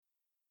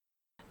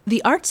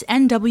The Arts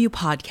NW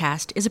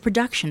podcast is a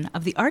production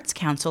of the Arts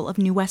Council of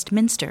New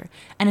Westminster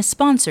and is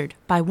sponsored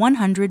by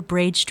 100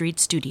 Braid Street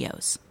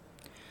Studios.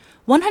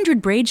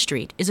 100 Braid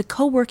Street is a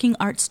co-working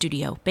art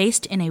studio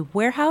based in a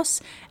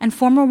warehouse and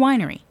former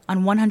winery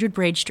on 100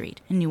 Braid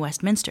Street in New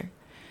Westminster.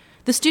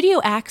 The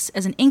studio acts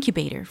as an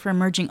incubator for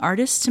emerging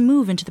artists to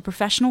move into the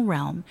professional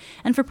realm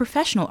and for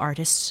professional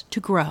artists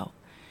to grow.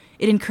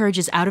 It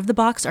encourages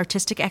out-of-the-box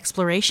artistic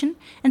exploration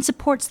and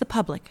supports the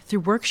public through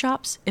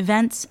workshops,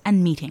 events,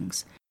 and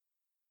meetings.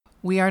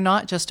 We are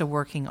not just a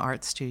working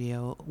art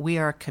studio. We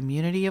are a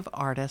community of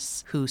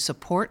artists who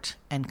support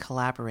and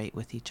collaborate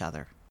with each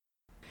other.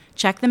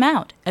 Check them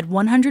out at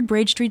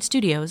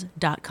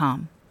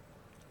 100braidstreetstudios.com.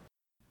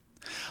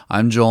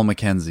 I'm Joel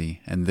McKenzie,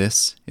 and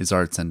this is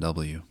Arts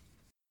NW.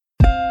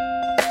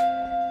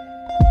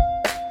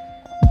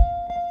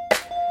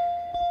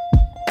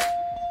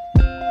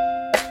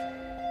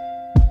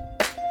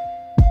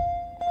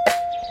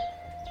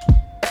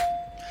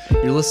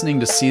 You're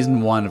listening to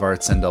Season 1 of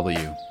Arts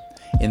NW.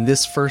 In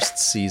this first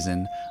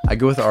season, I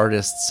go with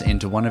artists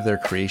into one of their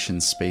creation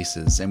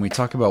spaces, and we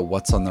talk about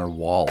what's on their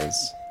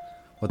walls,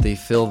 what they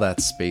fill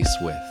that space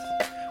with.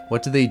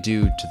 What do they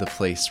do to the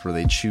place where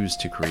they choose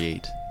to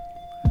create?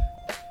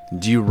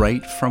 Do you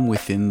write from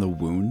within the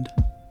wound?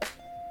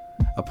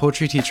 A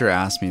poetry teacher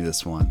asked me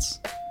this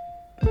once.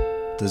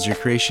 Does your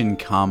creation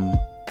come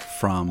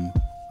from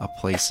a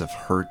place of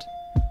hurt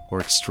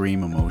or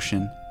extreme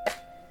emotion?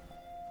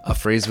 A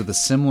phrase with a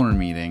similar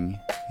meaning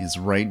is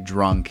write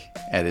drunk,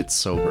 edit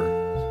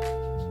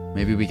sober.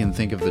 Maybe we can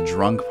think of the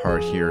drunk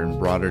part here in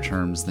broader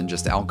terms than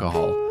just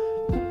alcohol.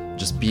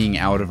 Just being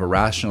out of a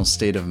rational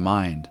state of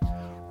mind.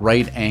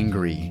 Write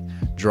angry,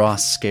 draw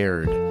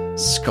scared,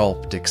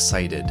 sculpt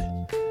excited,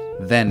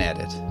 then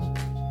edit.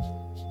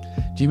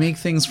 Do you make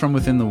things from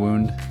within the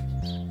wound?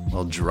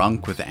 Well,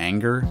 drunk with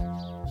anger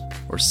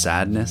or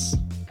sadness?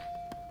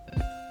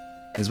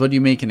 Is what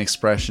you make an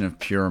expression of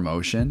pure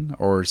emotion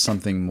or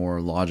something more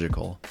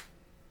logical?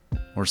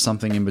 Or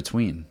something in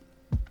between?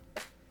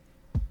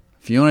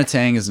 Fiona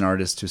Tang is an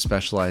artist who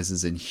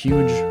specializes in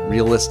huge,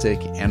 realistic,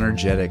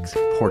 energetic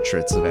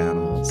portraits of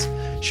animals.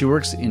 She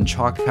works in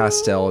chalk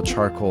pastel,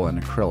 charcoal,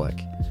 and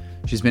acrylic.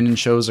 She's been in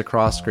shows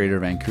across Greater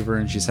Vancouver,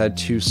 and she's had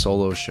 2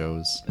 solo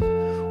shows.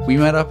 We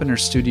met up in her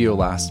studio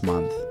last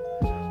month,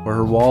 where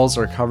her walls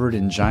are covered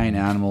in giant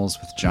animals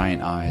with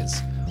giant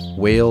eyes.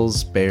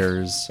 Whales,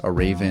 bears, a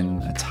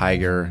raven, a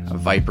tiger, a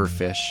viper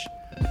fish.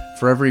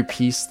 For every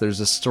piece, there's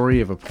a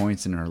story of a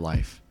point in her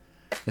life,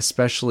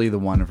 especially the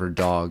one of her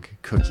dog,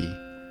 Cookie.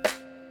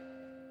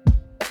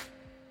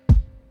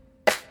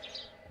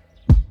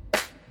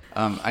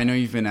 I know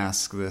you've been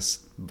asked this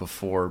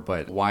before,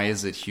 but why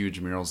is it huge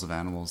murals of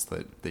animals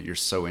that you're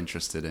so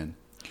interested in?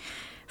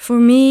 For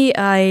me,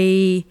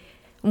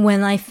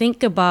 when I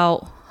think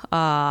about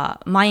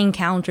my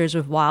encounters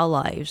with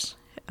wildlife,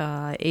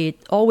 it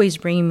always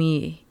brings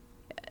me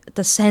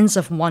the sense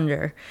of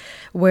wonder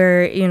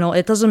where,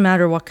 it doesn't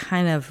matter what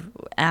kind of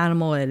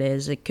animal it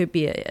is. It could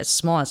be as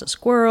small as a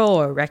squirrel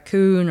or a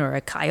raccoon or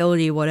a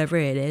coyote, whatever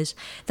it is.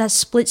 That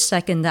split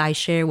second that I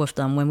share with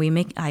them when we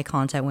make eye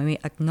contact, when we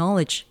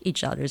acknowledge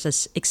each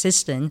other's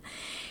existence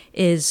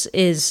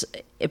is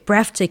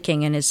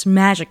breathtaking and it's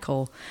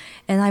magical.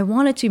 And I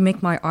wanted to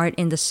make my art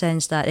in the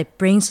sense that it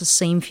brings the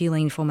same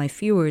feeling for my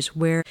viewers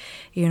where,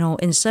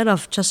 instead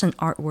of just an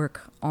artwork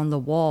on the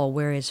wall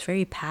where it's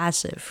very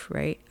passive,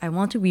 right? I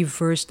want to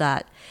reverse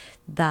that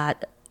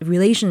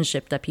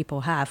relationship that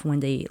people have when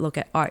they look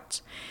at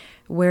art,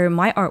 where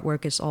my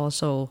artwork is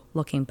also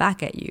looking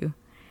back at you,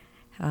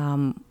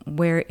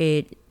 where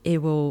it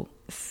will,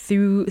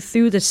 through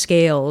the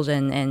scales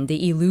and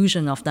the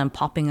illusion of them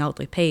popping out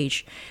the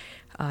page,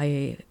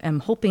 I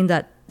am hoping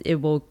that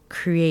it will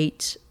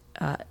create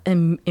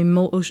an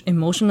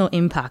emotional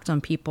impact on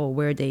people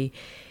where they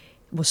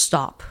will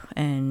stop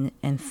and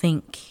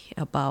think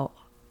about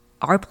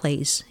our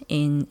place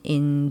in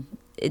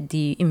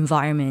the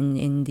environment,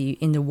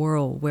 in the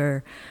world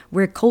where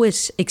we're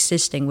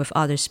coexisting with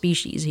other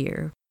species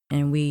here,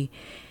 and we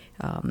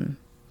can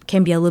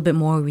be a little bit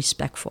more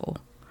respectful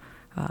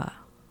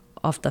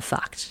of the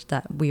fact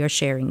that we are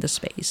sharing the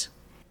space.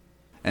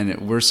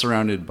 And we're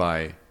surrounded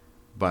by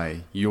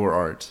your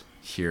art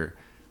here.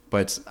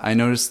 But I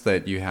noticed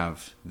that you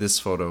have this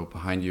photo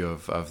behind you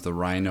of the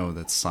rhino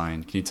that's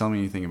signed. Can you tell me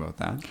anything about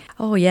that?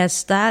 Oh,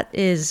 yes. That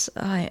is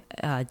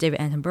David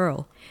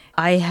Attenborough.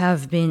 I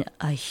have been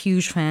a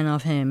huge fan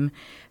of him.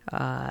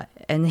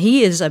 And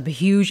he is a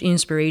huge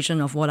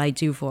inspiration of what I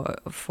do for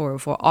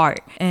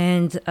art.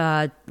 And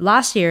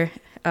last year,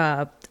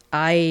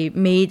 I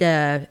made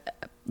I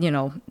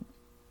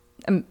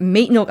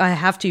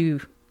have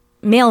to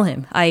mail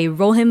him. I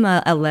wrote him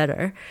a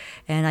letter,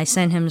 and I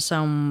sent him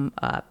some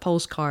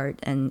postcard.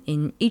 And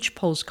in each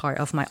postcard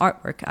of my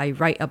artwork, I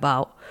write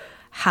about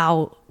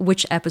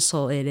which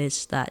episode it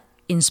is that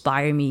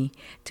inspired me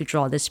to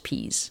draw this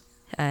piece.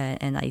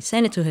 And I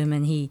sent it to him,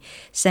 and he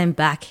sent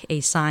back a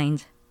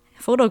signed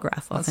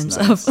photograph of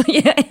himself. Nice.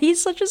 Yeah,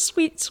 he's such a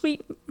sweet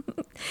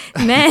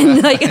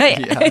man.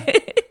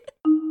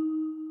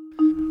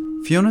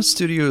 Fiona's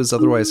studio is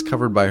otherwise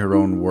covered by her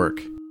own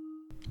work.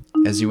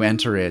 As you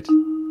enter it,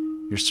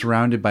 you're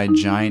surrounded by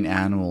giant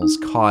animals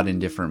caught in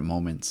different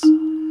moments.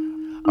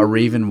 A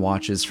raven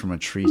watches from a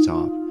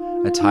treetop.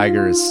 A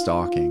tiger is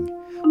stalking.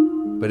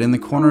 But in the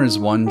corner is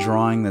one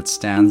drawing that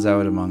stands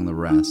out among the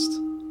rest.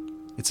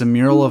 It's a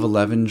mural of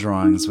 11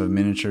 drawings of a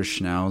miniature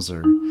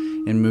schnauzer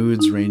in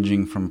moods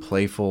ranging from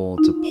playful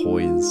to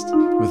poised,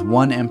 with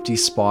one empty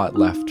spot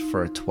left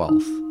for a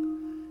 12th.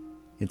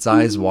 Its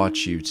eyes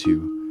watch you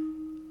too.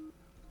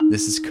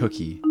 This is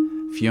Cookie,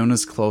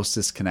 Fiona's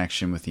closest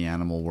connection with the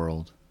animal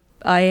world.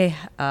 I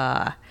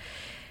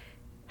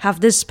have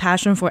this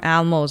passion for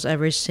animals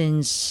ever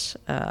since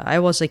I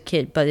was a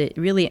kid, but it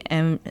really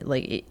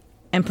it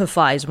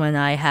amplifies when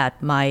I had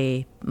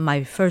my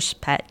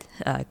first pet,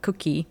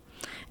 Cookie,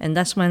 and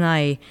that's when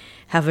I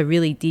have a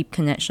really deep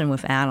connection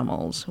with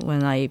animals,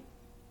 when I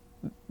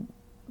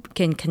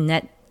can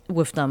connect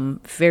with them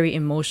very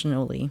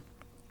emotionally.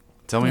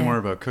 Tell me more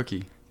about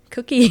Cookie.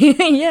 Cookie,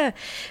 yeah.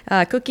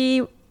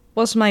 Cookie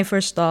was my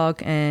first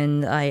dog,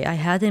 and I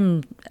had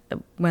him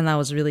when I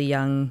was really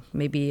young,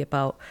 maybe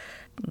about,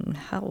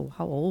 how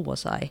old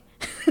was I?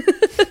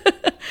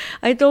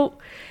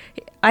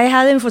 I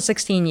had him for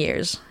 16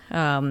 years,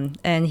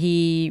 and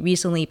he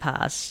recently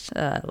passed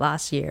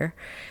last year.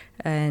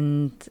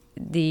 And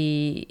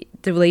the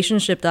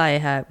relationship that I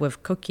had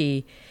with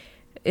Cookie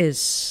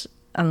is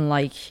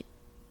unlike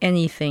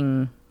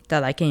anything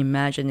that I can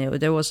imagine.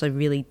 There was a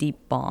really deep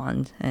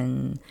bond,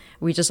 and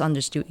we just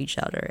understood each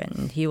other,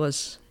 and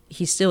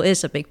he still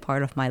is a big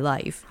part of my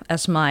life.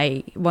 As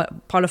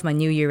part of my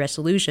New Year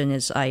resolution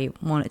is I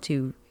wanted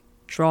to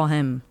draw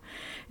him.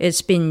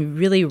 It's been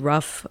really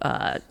rough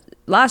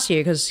last year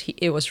because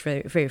it was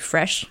very, very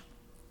fresh.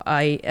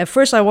 At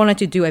first I wanted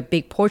to do a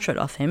big portrait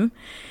of him,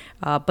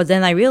 but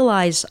then I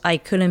realized I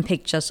couldn't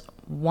pick just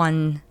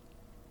one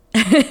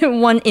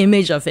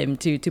image of him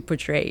to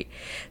portray.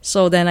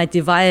 So then I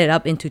divided it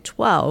up into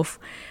 12.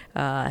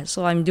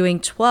 So I'm doing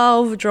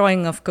 12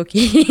 drawing of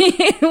Cookie,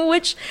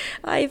 which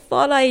I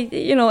thought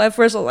at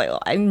first I was like,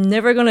 I'm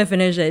never going to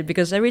finish it,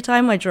 because every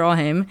time I draw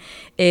him,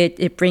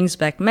 it brings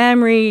back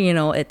memory,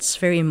 it's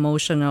very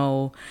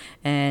emotional,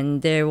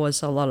 and there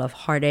was a lot of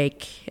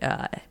heartache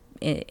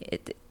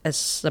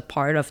as a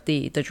part of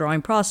the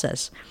drawing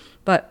process.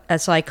 But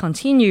as I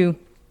continue,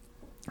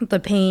 the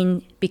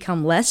pain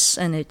become less,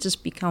 and it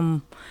just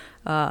become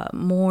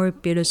more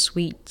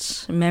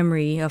bittersweet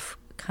memory of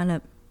kind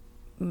of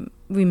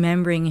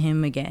remembering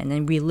him again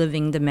and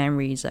reliving the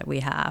memories that we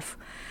have.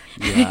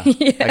 Yeah.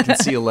 I can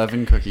see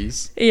 11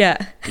 cookies.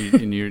 Yeah.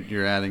 And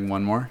you're adding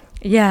one more?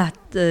 Yeah,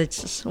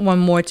 just one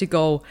more to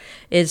go.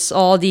 It's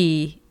all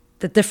the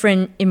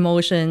different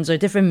emotions or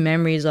different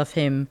memories of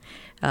him,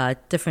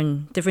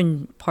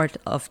 different part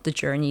of the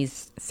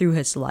journeys through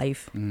his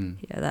life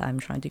that I'm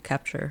trying to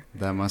capture.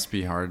 That must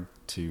be hard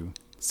to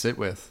sit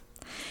with.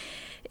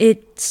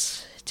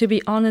 To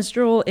be honest,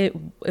 Joel, it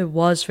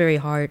was very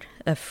hard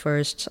at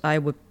first. I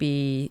would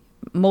be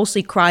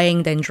mostly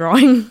crying than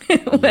drawing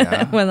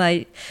when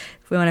I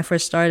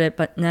first started.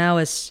 But now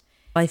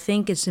I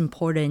think it's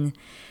important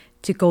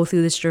to go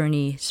through this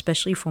journey,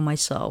 especially for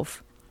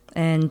myself.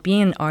 And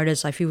being an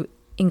artist, I feel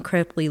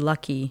incredibly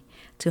lucky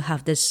to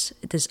have this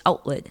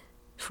outlet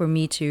for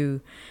me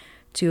to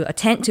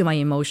attend to my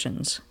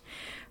emotions,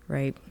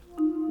 right?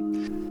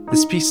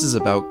 This piece is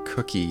about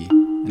Cookie,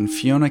 and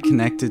Fiona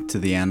connected to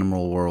the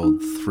animal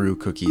world through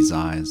Cookie's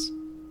eyes.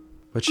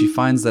 But she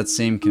finds that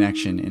same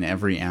connection in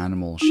every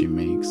animal she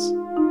makes.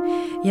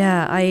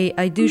 Yeah,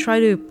 I do try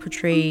to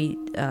portray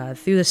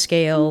through the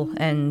scale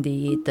and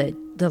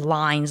the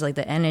lines, like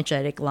the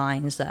energetic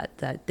lines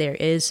that there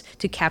is,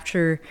 to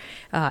capture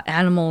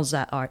animals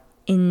that are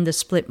in the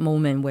split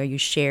moment where you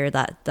share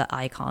the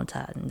eye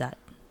contact and that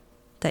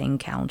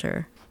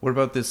encounter. What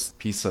about this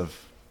piece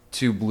of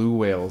two blue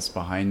whales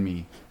behind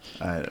me?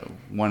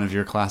 One of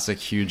your classic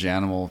huge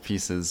animal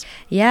pieces.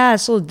 Yeah,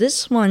 so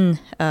this one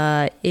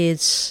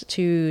is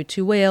two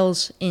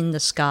whales in the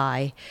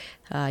sky.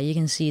 You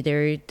can see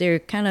they're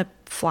kind of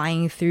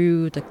flying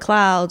through the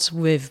clouds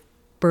with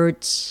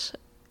birds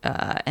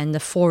and the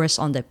forest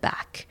on their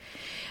back.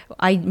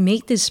 I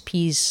made this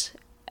piece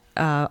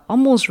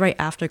almost right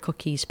after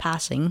Cookie's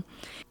passing.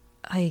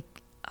 I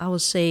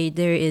would say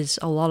there is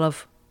a lot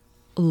of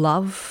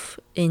love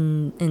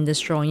in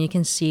this drawing. You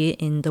can see it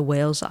in the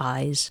whale's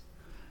eyes.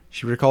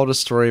 She recalled a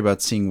story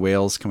about seeing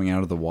whales coming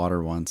out of the water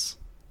once.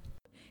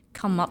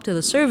 Come up to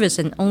the surface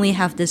and only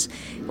have this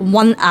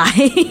one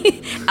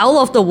eye out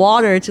of the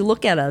water to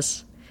look at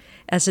us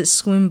as it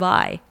swim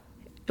by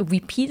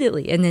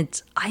repeatedly.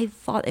 And I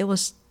thought it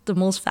was the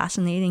most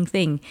fascinating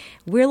thing.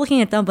 We're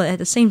looking at them, but at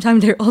the same time,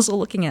 they're also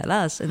looking at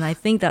us. And I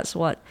think that's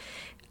why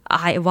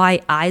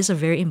eyes are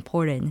very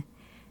important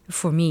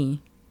for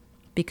me,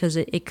 because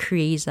it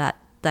creates that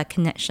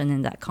connection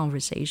and that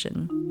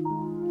conversation.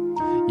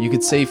 You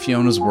could say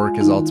Fiona's work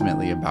is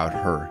ultimately about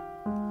her.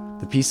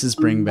 The pieces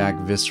bring back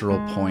visceral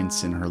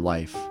points in her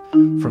life.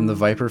 From the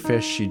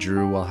viperfish she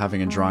drew while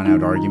having a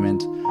drawn-out argument,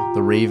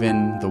 the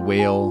raven, the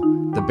whale,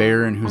 the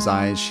bear in whose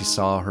eyes she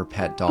saw her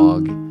pet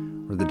dog,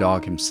 or the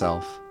dog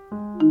himself.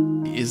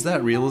 Is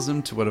that realism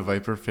to what a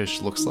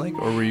viperfish looks like,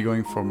 or were you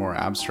going for more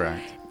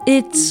abstract?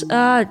 It's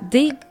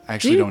they I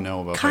actually don't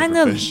know about kind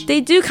viperfish. of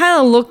they do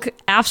kind of look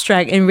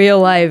abstract in real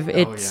life.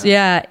 It's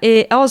yeah.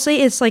 I would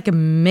say it's like a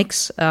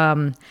mix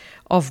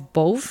of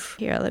both.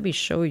 Here, let me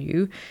show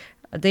you.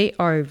 They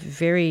are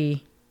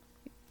very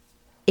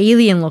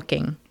alien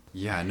looking.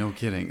 Yeah, no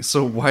kidding.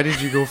 So why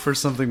did you go for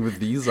something with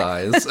these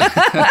eyes?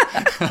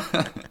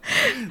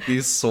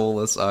 These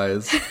soulless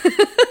eyes.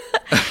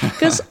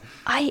 Because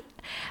I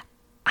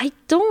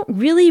don't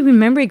really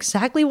remember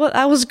exactly what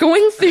I was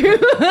going through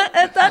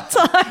at that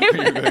time. What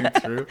were you going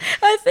through?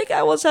 I think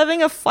I was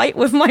having a fight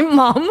with my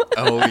mom.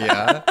 Oh,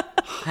 yeah?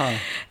 Huh.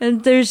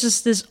 And there's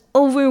just this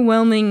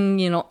overwhelming,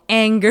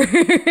 anger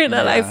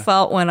that I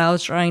felt when I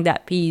was drawing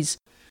that piece.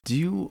 Do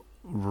you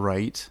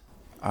write?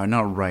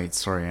 Not write,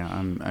 sorry.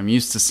 I'm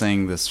used to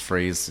saying this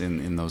phrase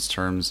in those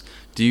terms.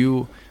 Do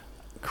you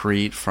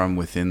create from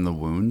within the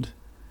wound?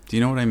 Do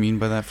you know what I mean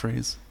by that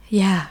phrase?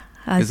 Yeah.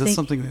 Is that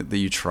something that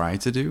you try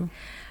to do?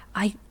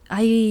 I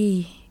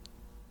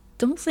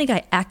don't think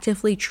I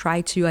actively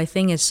try to. I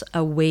think it's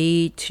a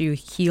way to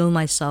heal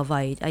myself.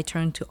 I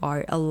turn to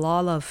art.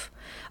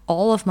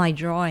 All of my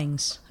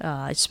drawings,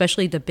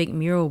 especially the big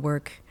mural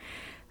work,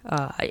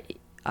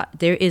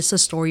 there is a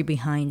story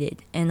behind it.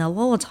 And a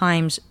lot of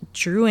times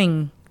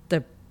during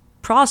the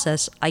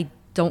process, I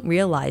don't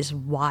realize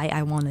why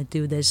I want to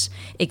do this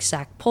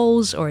exact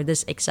pose or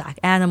this exact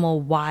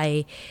animal.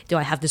 Why do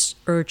I have this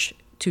urge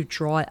to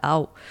draw it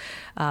out?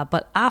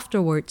 But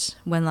afterwards,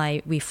 when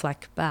I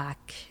reflect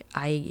back,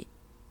 I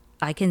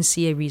can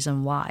see a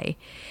reason why.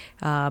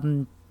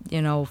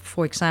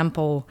 For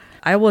example,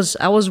 I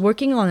was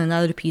working on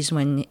another piece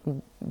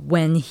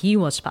when he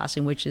was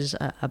passing, which is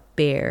a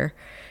bear,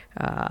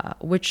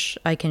 which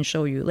I can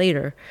show you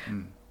later.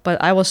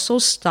 But I was so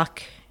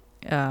stuck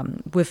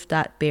with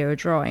that bear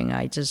drawing.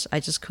 I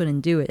just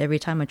couldn't do it. Every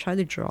time I tried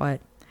to draw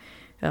it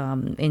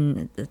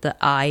in the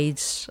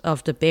eyes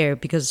of the bear,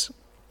 because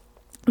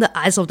the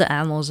eyes of the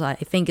animals, I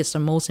think, is the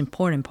most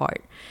important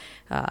part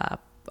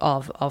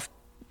of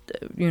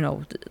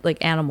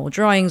like animal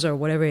drawings or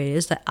whatever it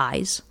is. The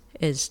eyes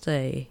is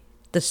the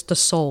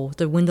soul,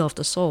 the window of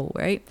the soul,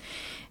 right?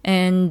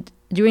 And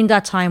during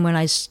that time when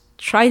I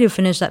tried to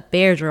finish that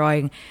bear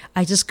drawing,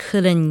 I just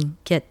couldn't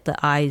get the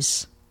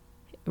eyes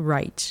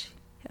right.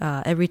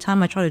 Every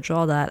time I try to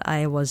draw that, I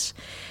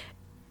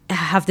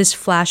have this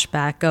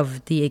flashback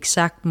of the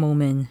exact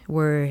moment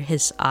where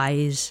his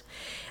eyes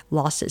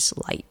lost its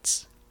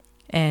lights.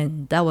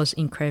 And that was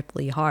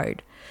incredibly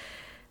hard.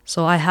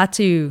 So I had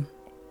to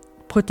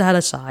put that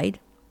aside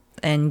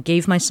and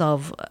gave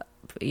myself,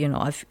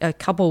 a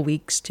couple of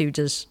weeks to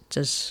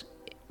just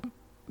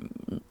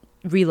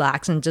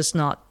relax and just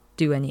not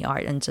do any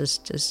art and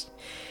just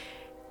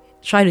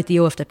try to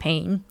deal with the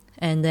pain.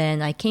 And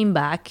then I came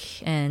back,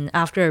 and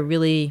after a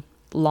really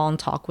long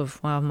talk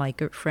with one of my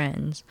good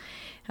friends,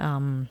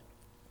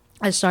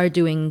 I started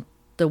doing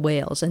the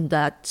whales, and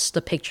that's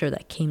the picture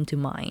that came to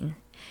mind.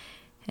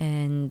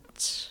 And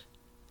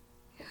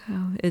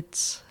I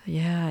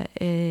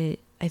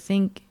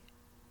think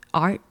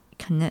art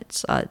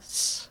connects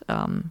us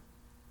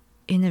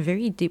in a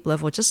very deep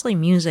level. Just like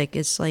music,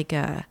 it's like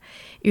a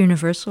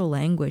universal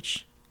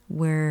language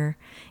where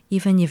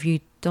even if you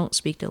don't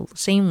speak the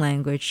same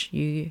language,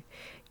 you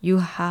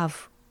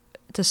have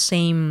the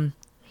same.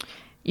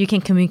 You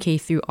can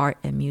communicate through art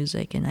and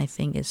music, and I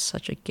think it's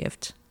such a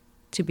gift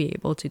to be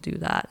able to do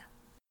that.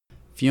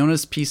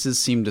 Fiona's pieces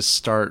seem to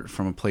start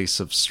from a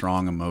place of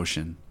strong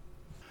emotion.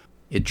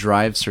 It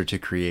drives her to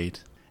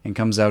create and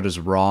comes out as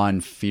raw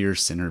and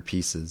fierce in her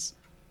pieces.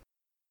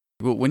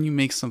 But when you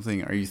make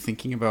something, are you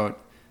thinking about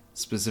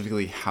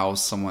specifically how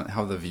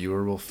the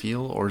viewer will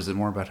feel, or is it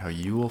more about how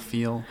you will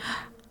feel?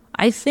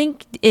 I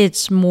think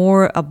it's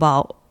more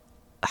about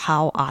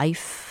how I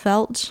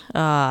felt,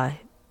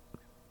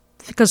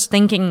 because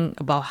thinking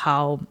about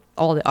how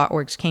all the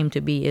artworks came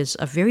to be is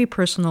a very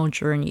personal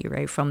journey,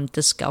 right? From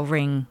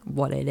discovering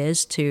what it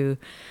is to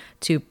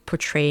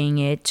portraying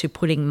it, to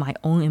putting my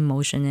own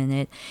emotion in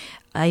it.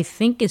 I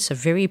think it's a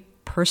very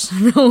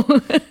personal,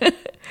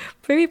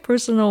 very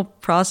personal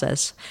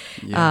process.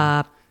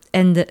 Yeah.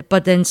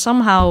 But then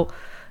somehow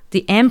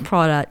the end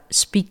product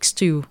speaks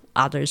to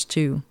others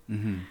too.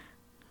 Mm-hmm.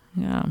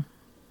 Yeah.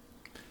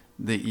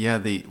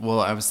 Well,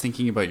 I was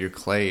thinking about your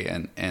clay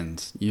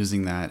and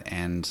using that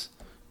and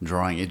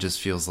drawing. It just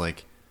feels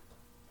like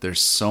there's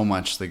so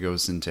much that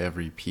goes into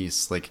every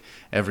piece. Like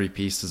every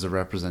piece is a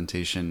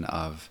representation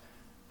of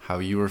how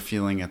you were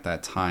feeling at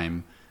that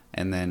time,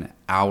 and then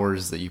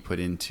hours that you put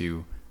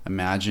into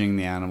imagining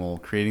the animal,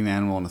 creating the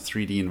animal in a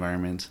 3D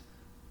environment,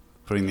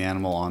 putting the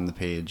animal on the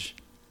page.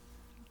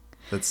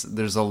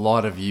 There's a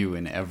lot of you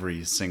in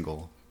every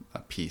single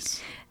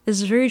piece.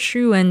 It's very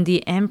true, and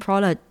the end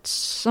product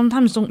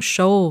sometimes don't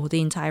show the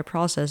entire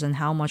process and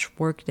how much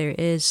work there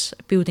is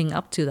building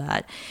up to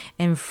that.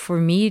 And for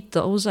me,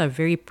 those are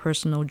very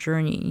personal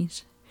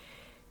journeys.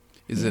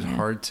 Is it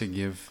hard to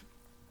give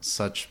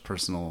such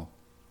personal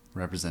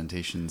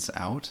representations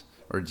out,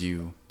 or do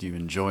you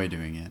enjoy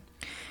doing it?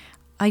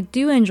 I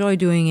do enjoy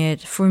doing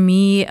it. For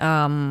me,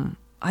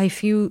 I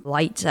feel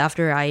light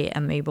after I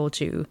am able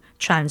to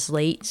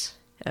translate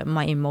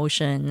my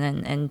emotion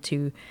and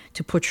to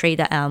portray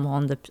that animal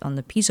on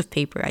the piece of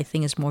paper. I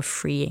think is more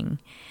freeing.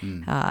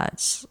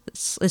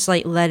 It's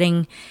like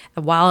letting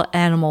a wild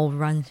animal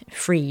run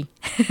free.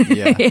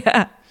 Yeah.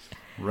 Yeah.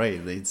 Right.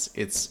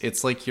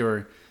 It's like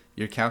you're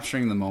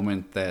capturing the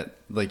moment that,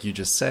 like you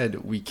just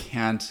said, we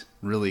can't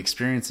really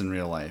experience in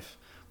real life.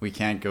 We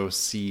can't go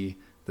see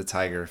the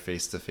tiger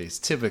face to face.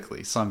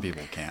 Typically, some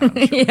people can.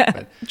 I'm sure, Yeah,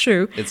 but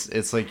true.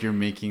 It's like you're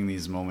making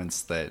these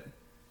moments that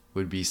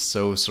would be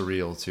so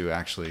surreal to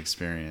actually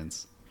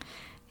experience.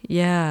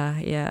 Yeah.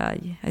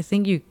 I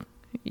think you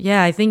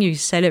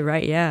said it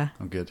right. Yeah.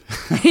 I'm good.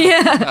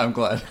 Yeah. I'm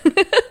glad.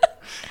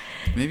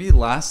 Maybe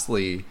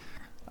lastly,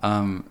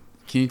 can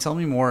you tell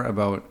me more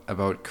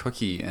about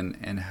Cookie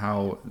and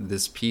how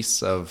this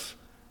piece of,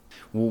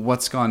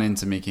 what's gone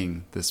into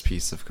making this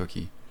piece of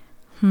Cookie?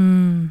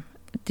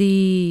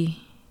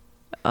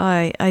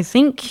 I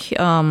think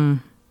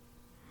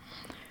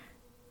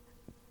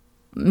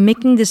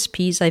making this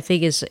piece, I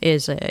think,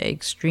 is an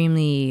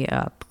extremely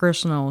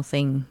personal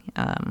thing,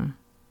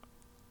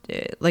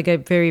 like a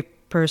very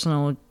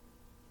personal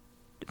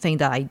thing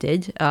that I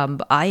did.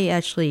 I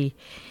actually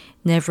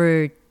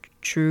never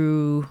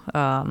drew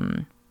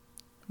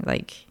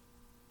like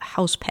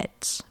house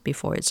pets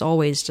before. It's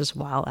always just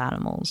wild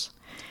animals.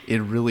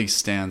 It really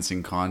stands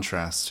in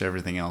contrast to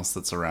everything else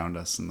that's around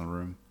us in the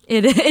room.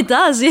 It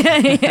does, yeah.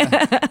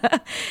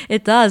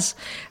 It does,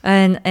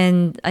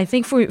 and I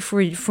think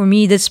for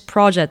me, this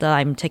project that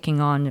I'm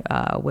taking on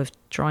with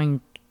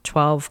drawing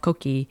 12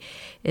 Cookie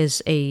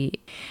is I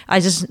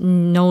just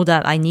know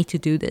that I need to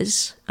do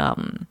this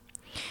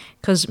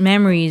because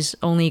memories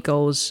only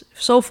goes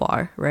so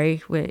far,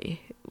 right?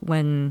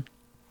 When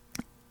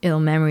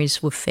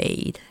memories will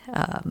fade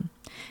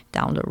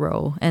down the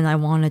road, and I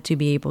wanted to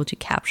be able to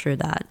capture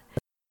that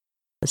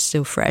it's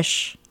still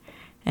fresh,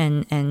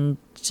 and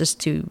just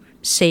to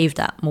save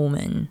that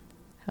moment.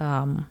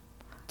 To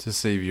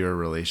save your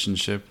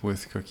relationship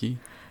with Cookie?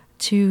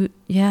 To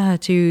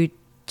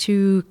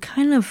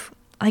kind of,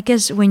 I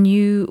guess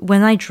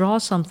when I draw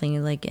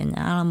something like an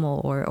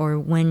animal or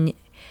when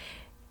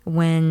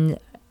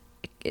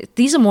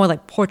these are more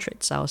like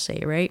portraits, I'll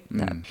say, right?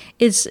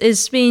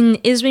 It's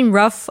been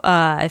rough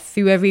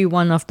through every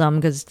one of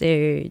them because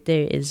there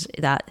is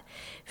that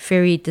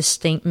very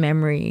distinct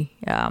memory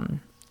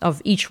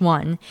of each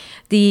one.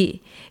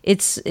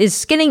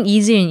 It's getting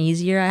easier and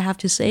easier, I have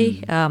to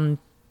say,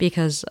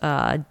 because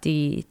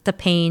the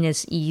pain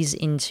is eased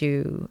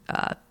into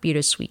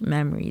bittersweet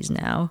memories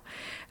now.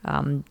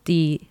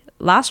 The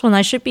last one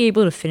I should be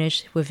able to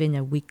finish within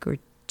a week or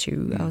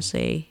two, I'll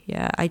say.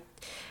 Yeah, I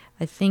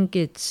think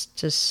it's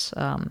just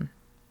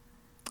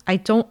I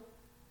don't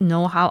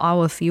know how I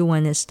will feel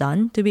when it's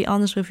done, to be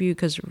honest with you,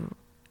 because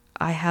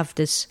I have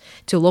this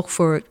to look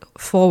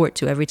forward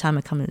to every time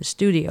I come to the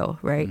studio,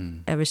 right?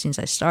 Ever since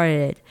I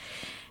started it.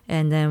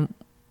 And then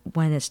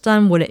when it's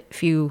done, would it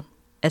feel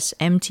as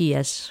empty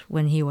as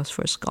when he was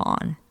first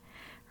gone,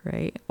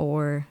 right?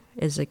 Or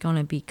is it going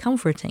to be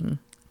comforting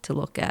to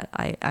look at?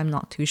 I'm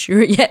not too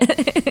sure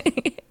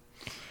yet.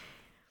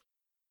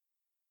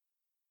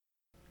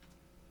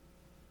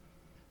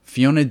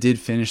 Fiona did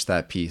finish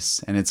that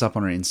piece, and it's up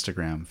on her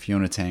Instagram,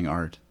 Fiona Tang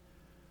Art.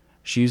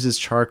 She uses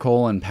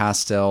charcoal and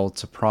pastel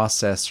to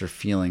process her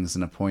feelings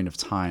in a point of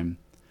time,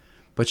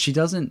 but she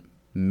doesn't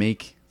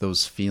make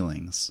those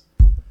feelings.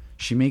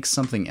 She makes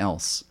something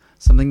else,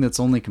 something that's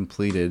only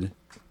completed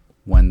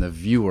when the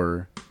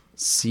viewer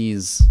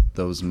sees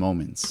those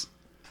moments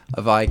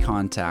of eye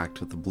contact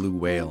with a blue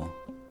whale,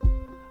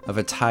 of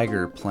a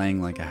tiger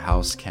playing like a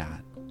house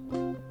cat,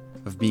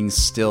 of being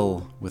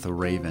still with a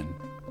raven,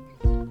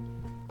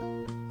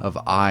 of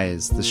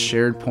eyes, the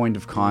shared point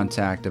of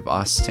contact of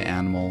us to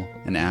animal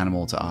and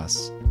animal to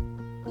us.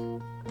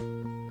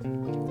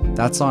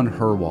 That's on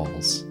her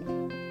walls.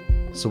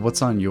 So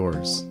what's on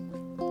yours?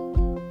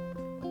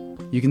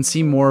 You can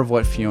see more of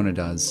what Fiona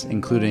does,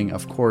 including,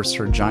 of course,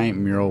 her giant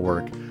mural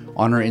work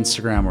on her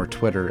Instagram or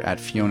Twitter at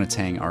Fiona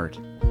Tang Art.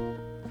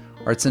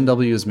 Arts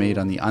NW is made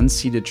on the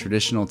unceded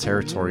traditional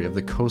territory of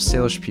the Coast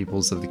Salish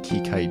peoples of the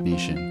Kikite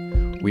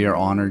Nation. We are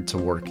honored to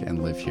work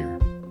and live here.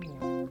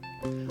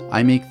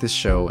 I make this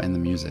show and the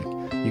music.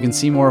 You can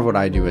see more of what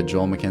I do at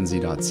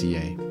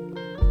joelmackenzie.ca.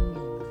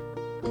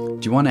 Do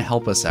you want to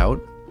help us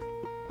out?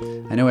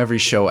 I know every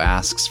show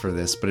asks for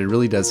this, but it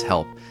really does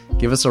help.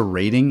 Give us a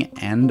rating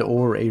and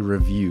or a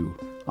review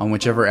on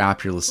whichever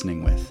app you're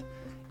listening with.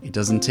 It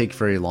doesn't take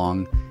very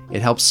long.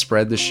 It helps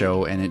spread the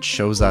show, and it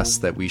shows us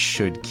that we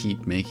should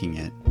keep making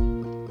it.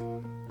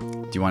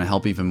 Do you want to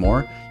help even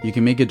more? You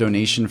can make a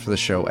donation for the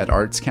show at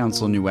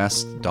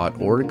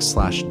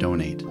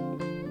artscouncilnewwest.org/donate.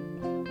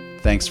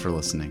 Thanks for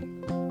listening.